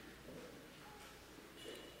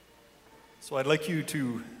So I'd like you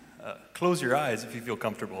to close your eyes if you feel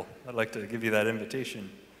comfortable. I'd like to give you that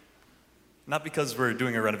invitation. Not because we're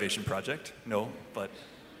doing a renovation project, no, but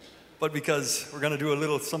because we're going to do a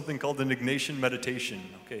little something called an Ignatian meditation.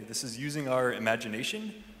 Okay, this is using our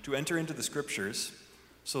imagination to enter into the scriptures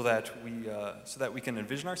so that we can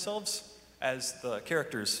envision ourselves as the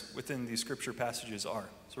characters within these scripture passages are.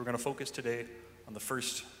 So we're going to focus today on the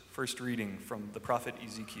first reading from the prophet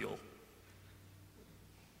Ezekiel.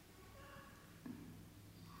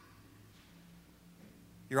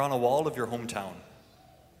 You're on a wall of your hometown.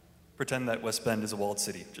 Pretend that West Bend is a walled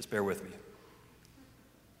city. Just bear with me.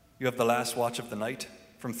 You have the last watch of the night,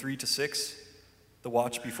 from 3 to 6, the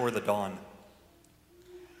watch before the dawn.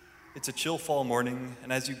 It's a chill fall morning,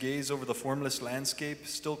 and as you gaze over the formless landscape,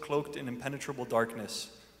 still cloaked in impenetrable darkness,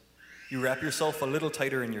 you wrap yourself a little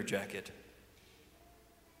tighter in your jacket.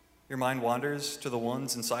 Your mind wanders to the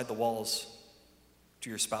ones inside the walls, to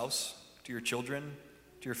your spouse, to your children,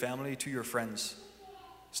 to your family, to your friends,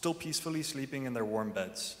 still peacefully sleeping in their warm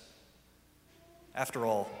beds. After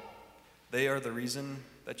all, they are the reason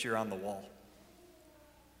that you're on the wall.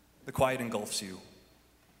 The quiet engulfs you.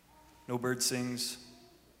 No bird sings.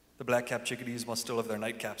 The black-capped chickadees must still have their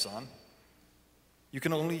nightcaps on. You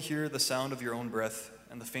can only hear the sound of your own breath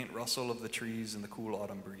and the faint rustle of the trees in the cool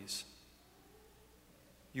autumn breeze.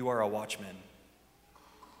 You are a watchman.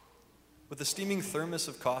 With a steaming thermos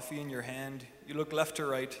of coffee in your hand, you look left to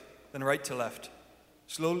right, then right to left,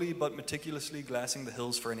 slowly but meticulously glassing the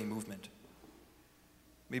hills for any movement.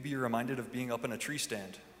 Maybe you're reminded of being up in a tree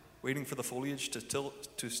stand, waiting for the foliage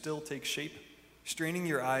to still take shape, straining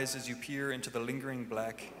your eyes as you peer into the lingering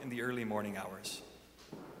black in the early morning hours.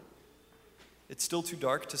 It's still too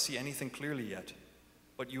dark to see anything clearly yet,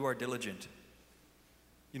 but you are diligent.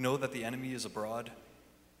 You know that the enemy is abroad,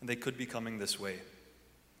 and they could be coming this way.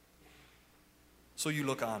 So you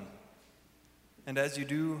look on, and as you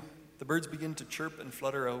do, the birds begin to chirp and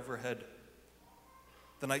flutter overhead.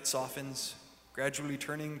 The night softens, gradually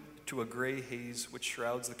turning to a gray haze which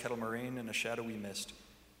shrouds the kettle moraine in a shadowy mist.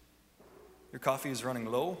 Your coffee is running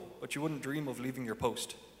low, but you wouldn't dream of leaving your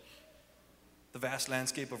post. The vast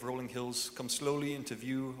landscape of rolling hills comes slowly into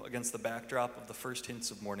view against the backdrop of the first hints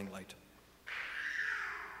of morning light.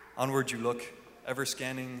 Onward you look, ever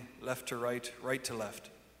scanning left to right, right to left.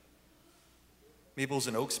 Maples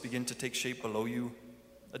and oaks begin to take shape below you.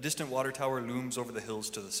 A distant water tower looms over the hills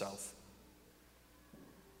to the south.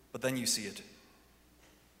 But then you see it.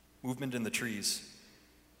 Movement in the trees.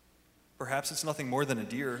 Perhaps it's nothing more than a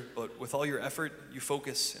deer, but with all your effort, you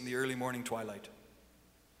focus in the early morning twilight.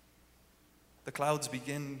 The clouds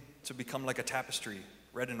begin to become like a tapestry,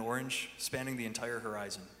 red and orange, spanning the entire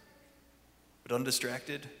horizon. But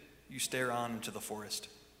undistracted, you stare on into the forest.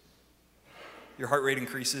 Your heart rate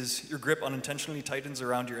increases, your grip unintentionally tightens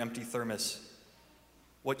around your empty thermos.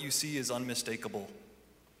 What you see is unmistakable.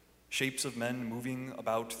 Shapes of men moving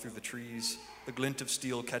about through the trees, the glint of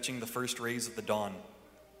steel catching the first rays of the dawn.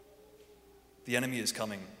 The enemy is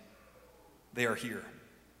coming. They are here.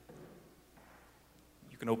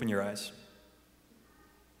 You can open your eyes.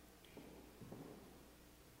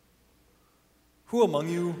 Who among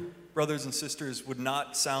you, brothers and sisters, would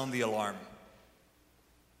not sound the alarm?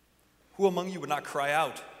 Who among you would not cry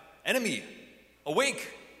out, "Enemy,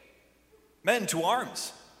 awake! Men, to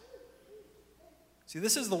arms!" See,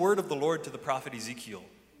 this is the word of the Lord to the prophet Ezekiel.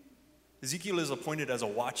 Ezekiel is appointed as a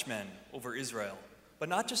watchman over Israel, but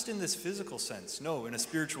not just in this physical sense, no, in a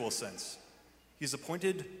spiritual sense. He's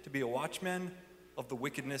appointed to be a watchman of the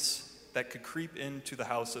wickedness that could creep into the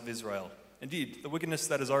house of Israel. Indeed, the wickedness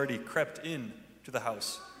that has already crept in to the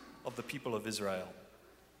house of the people of Israel.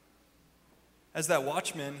 As that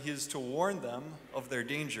watchman, he is to warn them of their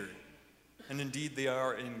danger, and indeed they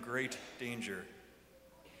are in great danger.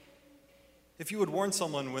 If you would warn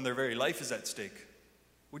someone when their very life is at stake,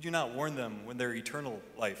 would you not warn them when their eternal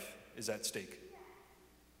life is at stake?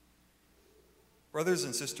 Brothers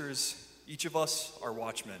and sisters, each of us are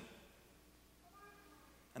watchmen.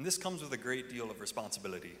 And this comes with a great deal of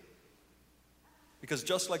responsibility. Because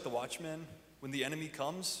just like the watchman, when the enemy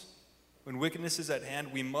comes, when wickedness is at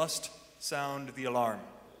hand, we must sound the alarm.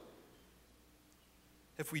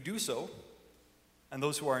 If we do so, and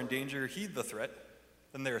those who are in danger heed the threat,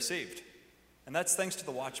 then they are saved. And that's thanks to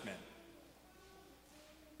the watchman.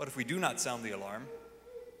 But if we do not sound the alarm,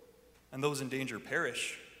 and those in danger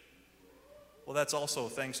perish, well, that's also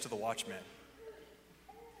thanks to the watchman.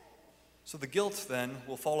 So the guilt then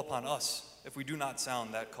will fall upon us if we do not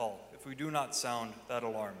sound that call, if we do not sound that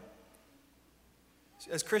alarm.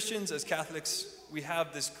 As Christians, as Catholics, we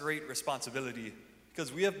have this great responsibility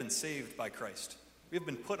because we have been saved by Christ. We have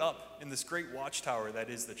been put up in this great watchtower that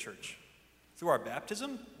is the church. Through our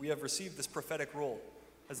baptism, we have received this prophetic role,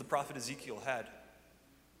 as the prophet Ezekiel had.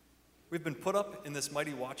 We've been put up in this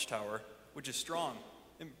mighty watchtower, which is strong,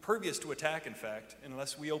 impervious to attack, in fact,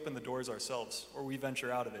 unless we open the doors ourselves or we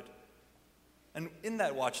venture out of it. And in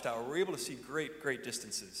that watchtower, we're able to see great, great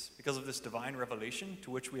distances because of this divine revelation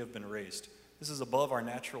to which we have been raised. This is above our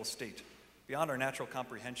natural state, beyond our natural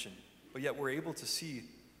comprehension, but yet we're able to see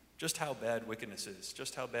just how bad wickedness is,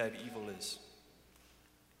 just how bad evil is.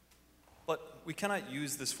 But we cannot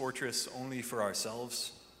use this fortress only for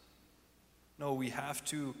ourselves. No, we have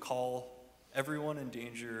to call everyone in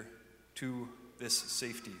danger to this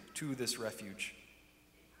safety, to this refuge.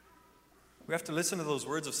 We have to listen to those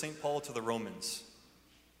words of St. Paul to the Romans,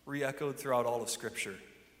 re-echoed throughout all of Scripture.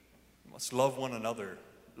 You must love one another.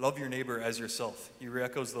 Love your neighbor as yourself. He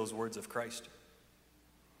re-echoes those words of Christ.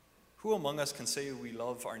 Who among us can say we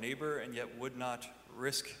love our neighbor and yet would not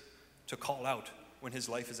risk to call out when his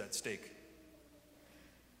life is at stake?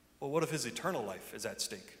 Well, what if his eternal life is at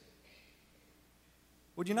stake?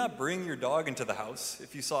 Would you not bring your dog into the house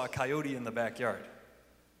if you saw a coyote in the backyard?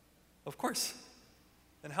 Of course.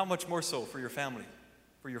 Then how much more so for your family,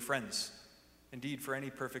 for your friends, indeed for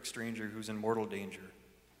any perfect stranger who's in mortal danger?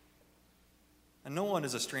 And no one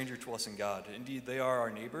is a stranger to us in God. Indeed, they are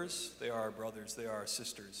our neighbors, they are our brothers, they are our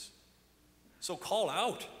sisters. So call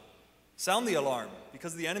out, sound the alarm,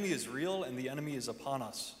 because the enemy is real and the enemy is upon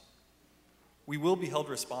us. We will be held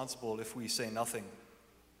responsible if we say nothing.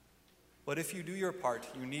 But if you do your part,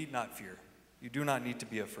 you need not fear. You do not need to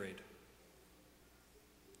be afraid.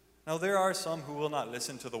 Now, there are some who will not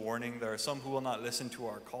listen to the warning. There are some who will not listen to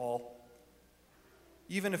our call.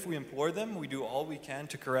 Even if we implore them, we do all we can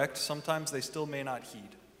to correct. Sometimes they still may not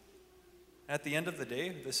heed. At the end of the day,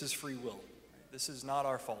 this is free will. This is not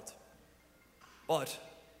our fault. But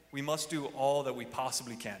we must do all that we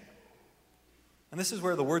possibly can. And this is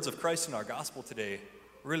where the words of Christ in our gospel today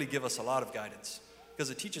really give us a lot of guidance, because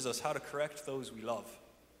it teaches us how to correct those we love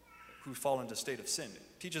who fall into a state of sin.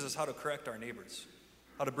 It teaches us how to correct our neighbors,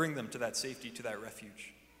 how to bring them to that safety, to that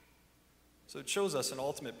refuge. So it shows us an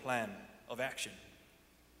ultimate plan of action.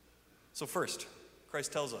 So first,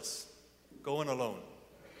 Christ tells us, go in alone.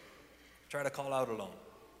 Try to call out alone.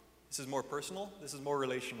 This is more personal, this is more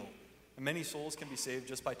relational. And many souls can be saved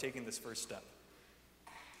just by taking this first step.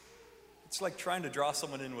 It's like trying to draw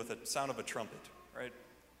someone in with the sound of a trumpet, right?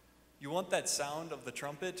 You want that sound of the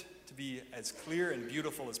trumpet to be as clear and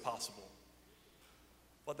beautiful as possible.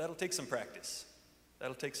 But that'll take some practice.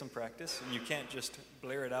 That'll take some practice, and you can't just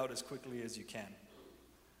blare it out as quickly as you can.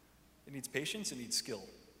 It needs patience, it needs skill.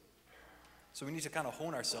 So we need to kind of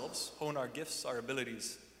hone ourselves, hone our gifts, our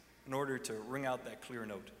abilities, in order to ring out that clear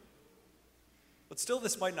note. But still,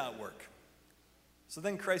 this might not work. So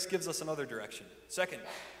then Christ gives us another direction. Second,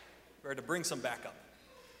 we're to bring some backup.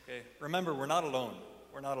 Okay? Remember, we're not alone.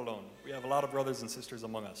 We're not alone. We have a lot of brothers and sisters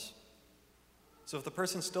among us. So if the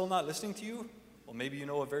person's still not listening to you, well, maybe you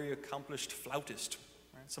know a very accomplished flautist,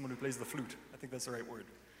 right? Someone who plays the flute. I think that's the right word.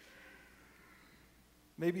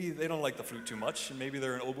 Maybe they don't like the flute too much, and maybe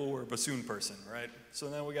they're an oboe or a bassoon person, right? So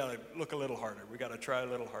then we got to look a little harder. We got to try a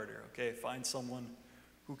little harder, okay? Find someone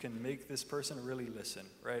who can make this person really listen,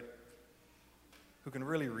 right? Who can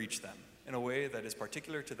really reach them in a way that is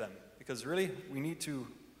particular to them. Because really, we need to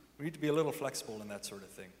be a little flexible in that sort of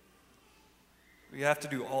thing. We have to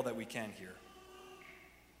do all that we can here.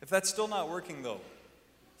 If that's still not working, though,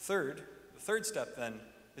 the third step then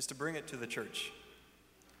is to bring it to the church.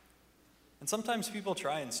 And sometimes people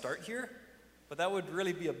try and start here, but that would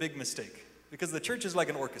really be a big mistake, because the church is like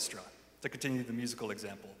an orchestra, to continue the musical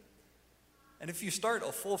example. And if you start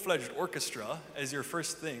a full-fledged orchestra as your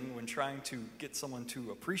first thing when trying to get someone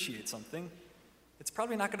to appreciate something, it's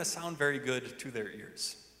probably not going to sound very good to their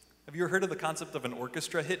ears. Have you ever heard of the concept of an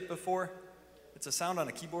orchestra hit before? It's a sound on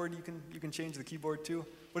a keyboard you can change the keyboard to,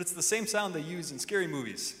 but it's the same sound they use in scary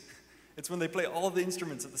movies. It's when they play all the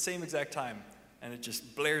instruments at the same exact time, and it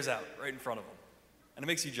just blares out right in front of them, and it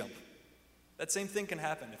makes you jump. That same thing can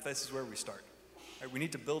happen if this is where we start. Right, we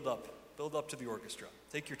need to build up to the orchestra.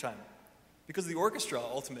 Take your time. Because the orchestra,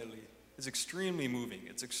 ultimately, is extremely moving.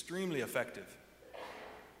 It's extremely effective.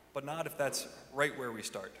 But not if that's right where we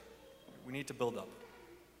start. We need to build up.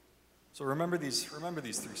 So remember these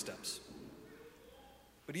 3 steps.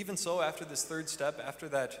 But even so, after this third step, after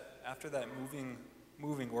that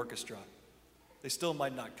moving orchestra, they still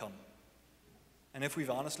might not come. And if we've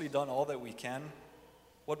honestly done all that we can,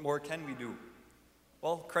 what more can we do?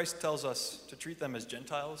 Well, Christ tells us to treat them as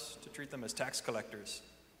Gentiles, to treat them as tax collectors.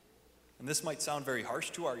 And this might sound very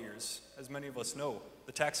harsh to our ears. As many of us know,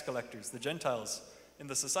 the tax collectors, the Gentiles, in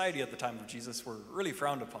the society at the time of Jesus were really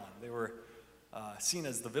frowned upon. They were seen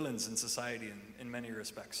as the villains in society in many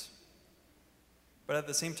respects. But at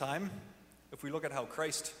the same time, if we look at how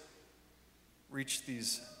Christ reached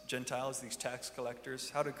these Gentiles, these tax collectors,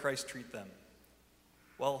 how did Christ treat them?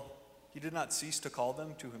 Well, he did not cease to call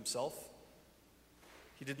them to himself.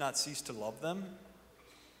 He did not cease to love them.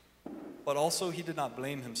 But also he did not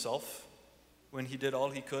blame himself when he did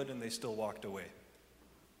all he could and they still walked away.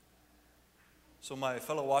 So my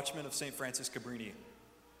fellow watchmen of St. Francis Cabrini,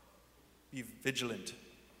 be vigilant.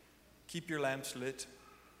 Keep your lamps lit.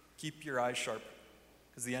 Keep your eyes sharp,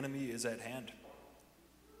 because the enemy is at hand.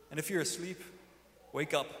 And if you're asleep,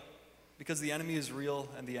 wake up, because the enemy is real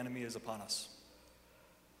and the enemy is upon us.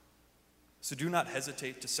 So do not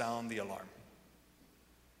hesitate to sound the alarm.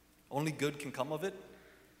 Only good can come of it,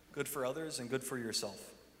 good for others and good for yourself.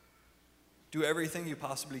 Do everything you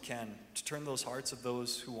possibly can to turn those hearts of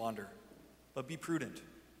those who wander, but be prudent.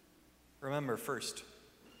 Remember, first,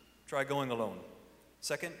 try going alone.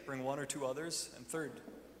 Second, bring one or two others. And third,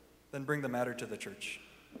 then bring the matter to the church.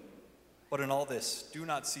 But in all this, do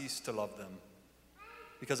not cease to love them,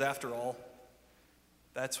 because after all,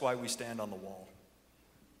 that's why we stand on the wall.